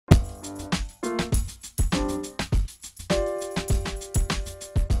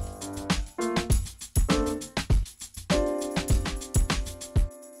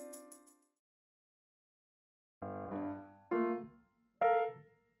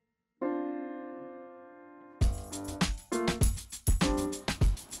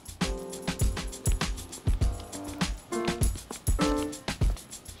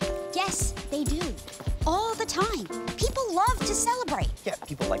They do. All the time. People love to celebrate. Yeah,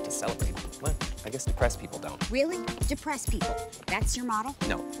 people like to celebrate. Well, I guess depressed people don't. Really? Depressed people. That's your model?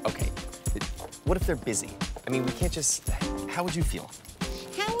 No, okay. What if they're busy? I mean, we can't just... How would you feel?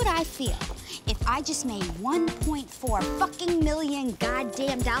 How would I feel if I just made 1.4 fucking million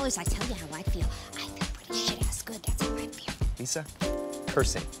goddamn dollars? I tell you how I feel. I feel pretty shit-ass good. That's how I feel. Lisa,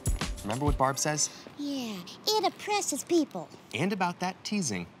 cursing. Remember what Barb says? Yeah, it oppresses people. And about that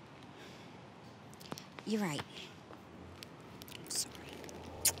teasing. You're right. I'm sorry.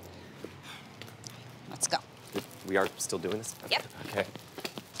 Let's go. We are still doing this? Yep. Okay.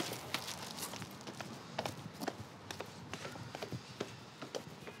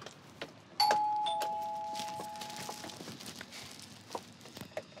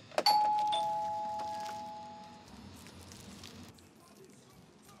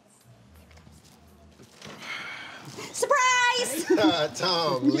 Surprise!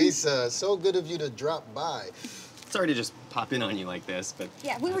 Tom, Lisa, so good of you to drop by. Sorry to just pop in on you like this, but...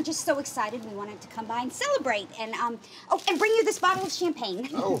 Yeah, we were just so excited we wanted to come by and celebrate. And, oh, and bring you this bottle of champagne.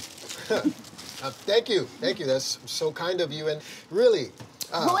 Oh, thank you. Thank you. That's so kind of you. And really...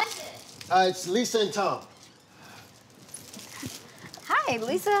 Who is it? It's Lisa and Tom. Hi,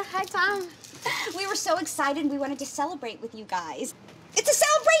 Lisa. Hi, Tom. We were so excited we wanted to celebrate with you guys. It's a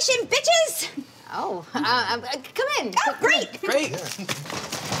celebration, bitches! Oh, come in. Oh, great! Great! Yeah.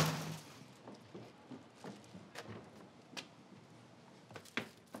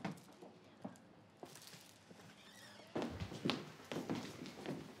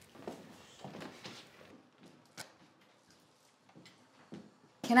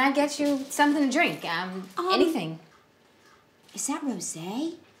 Can I get you something to drink? Anything. Is that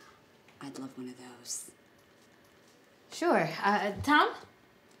rosé? I'd love one of those. Sure. Tom?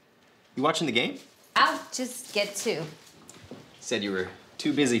 You watching the game? I'll just get two. Said you were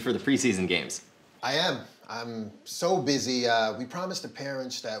too busy for the preseason games. I am. I'm so busy. We promised the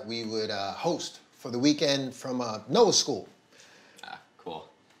parents that we would host for the weekend from Noah's school. Ah, cool.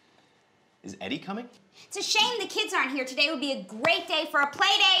 Is Eddie coming? It's a shame the kids aren't here. Today would be a great day for a play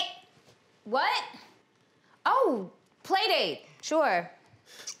date. What? Oh, play date. Sure.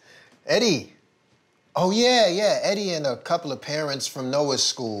 Eddie. Oh, yeah. Eddie and a couple of parents from Noah's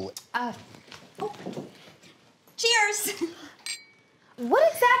school. Oh. Cheers. What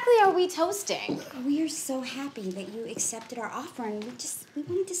exactly are we toasting? We're so happy that you accepted our offer, and we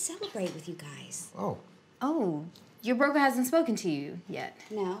wanted to celebrate with you guys. Oh. Oh, your broker hasn't spoken to you yet.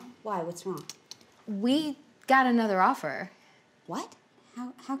 No? Why? What's wrong? We got another offer. What?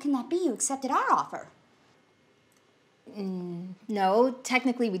 How can that be? You accepted our offer. No,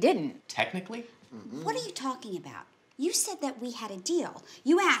 technically we didn't. Technically? What are you talking about? You said that we had a deal.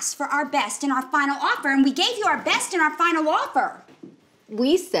 You asked for our best in our final offer, and we gave you our best in our final offer.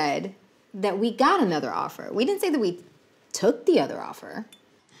 We said that we got another offer. We didn't say that we took the other offer.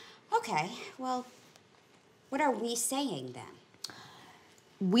 Okay, well, what are we saying then?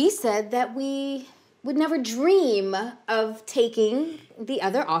 We said that we would never dream of taking the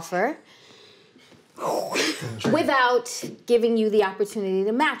other offer without giving you the opportunity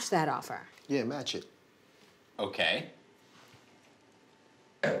to match that offer. Yeah, match it. Okay.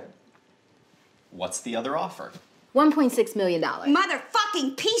 What's the other offer? $1.6 million.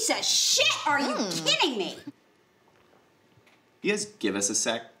 Motherfucking piece of shit! Are you kidding me? You guys give us a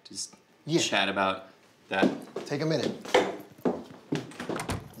sec, just Yeah. chat about that. Take a minute.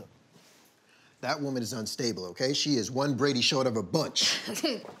 Look, that woman is unstable, okay? She is one Brady short of a bunch.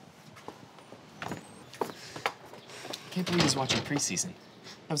 Can't believe he's watching preseason.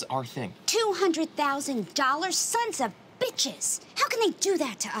 That was our thing. $200,000? Sons of bitches! How can they do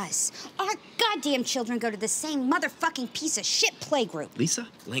that to us? Our goddamn children go to the same motherfucking piece of shit playgroup. Lisa,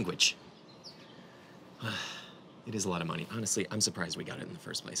 language. It is a lot of money. Honestly, I'm surprised we got it in the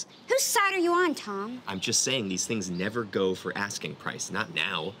first place. Whose side are you on, Tom? I'm just saying these things never go for asking price. Not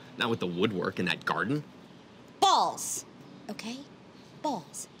now. Not with the woodwork in that garden. Balls, okay?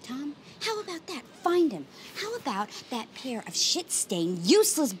 Balls. Tom, how about that? Find him. How about that pair of shit-stained,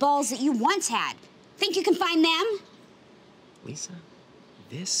 useless balls that you once had? Think you can find them? Lisa,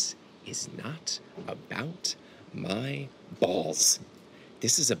 this is not about my balls.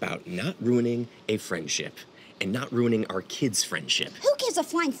 This is about not ruining a friendship and not ruining our kids' friendship. Who gives a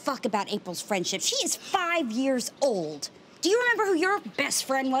flying fuck about April's friendship? She is 5 years old. Do you remember who your best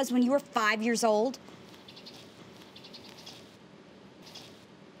friend was when you were 5 years old?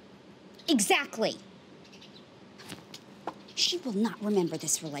 Exactly. She will not remember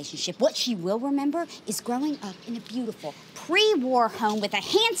this relationship. What she will remember is growing up in a beautiful pre-war home with a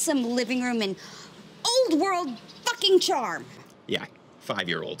handsome living room and old world fucking charm. Yeah,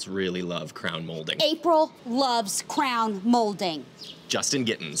 5-year-olds really love crown molding. April loves crown molding. Justin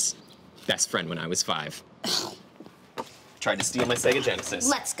Gittens, best friend when I was 5. Tried to steal my Sega Genesis.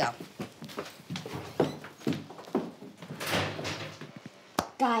 Let's go.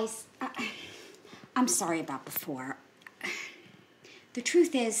 Guys, I'm sorry about before. The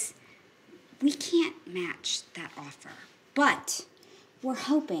truth is, we can't match that offer. But we're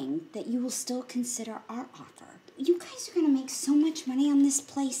hoping that you will still consider our offer. You guys are gonna make so much money on this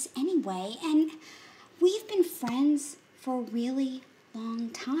place anyway, and we've been friends for a really long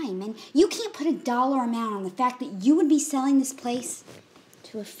time, and you can't put a dollar amount on the fact that you would be selling this place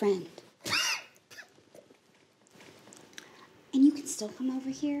to a friend. And you can still come over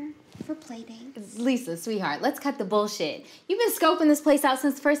here for play dates. Lisa, sweetheart, let's cut the bullshit. You've been scoping this place out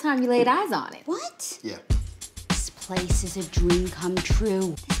since the first time you laid eyes on it. What? Yeah. This place is a dream come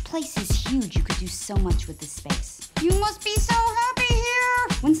true. This place is huge. You could do so much with this space. You must be so happy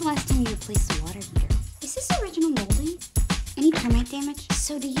here. When's the last time you replaced the water heater? Is this original molding? Any permit damage?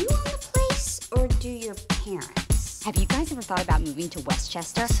 So do you own the place or do your parents? Have you guys ever thought about moving to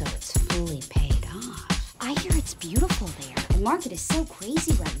Westchester so it's fully paid off? I hear it's beautiful there. The market is so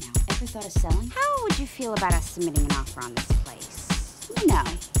crazy right now. Ever thought of selling? How would you feel about us submitting an offer on this place? You know,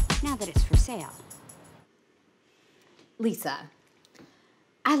 now that it's for sale. Lisa,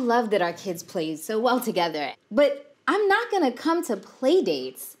 I love that our kids played so well together, but I'm not gonna come to play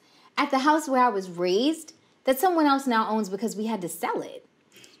dates at the house where I was raised that someone else now owns because we had to sell it.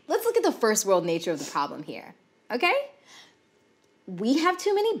 Let's look at the first world nature of the problem here, okay? We have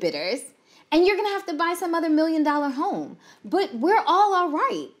too many bidders, and you're gonna have to buy some other $1 million home, but we're all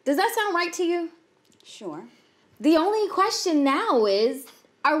right. Does that sound right to you? Sure. The only question now is,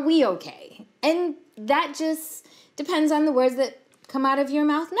 are we okay? And that just depends on the words that come out of your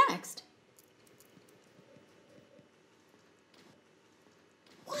mouth next.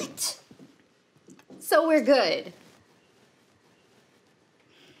 What? So we're good.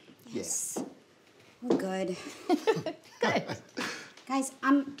 Yes. We're good. Good. Guys,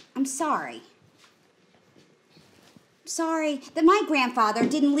 I'm sorry. Sorry that my grandfather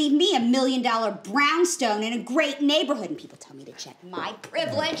didn't leave me $1 million brownstone in a great neighborhood, and people tell me to check my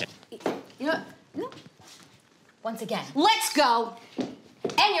privilege. You know, no. Once again. Let's go.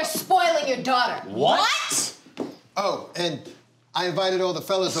 And you're spoiling your daughter. What? Oh, and I invited all the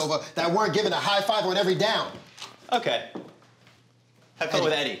fellas over that weren't giving a high five on every down. Okay. Have fun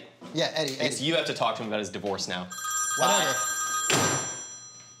with Eddie. Yeah, Eddie. I guess you have to talk to him about his divorce now. Whatever.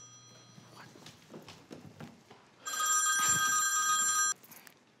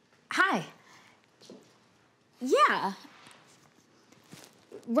 Hi. Yeah.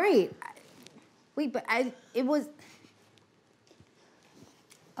 Right. Wait, but it was...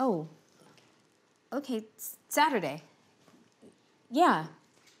 Oh. Okay, Saturday. Yeah.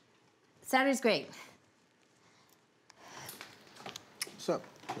 Saturday's great. What's up?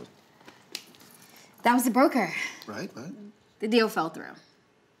 That was the broker. Right. The deal fell through.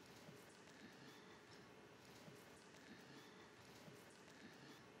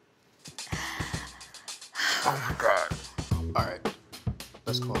 Oh my God. All right.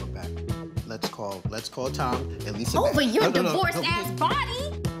 Let's call him back. Let's call Tom and Lisa back. Over your divorced-ass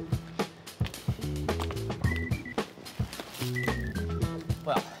body?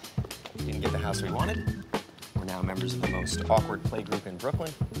 Well, didn't get the house we wanted. We're now members of the most awkward play group in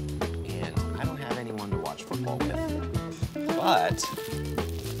Brooklyn, and I don't have anyone to watch football with. But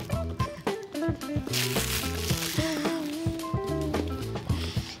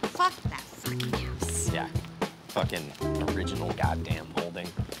Fuck that fucking house. yeah, fucking original goddamn molding.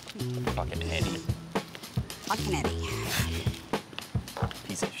 Fucking Eddie. Fucking Eddie.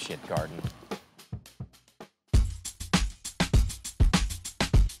 Piece of shit garden.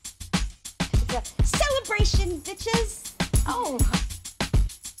 It's a celebration, bitches. Oh.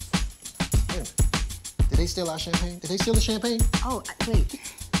 Yeah. Did they steal our champagne? Did they steal the champagne? Oh, wait.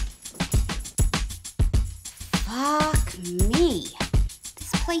 Fuck me.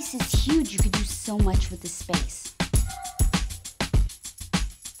 This place is huge. You could do so much with this space.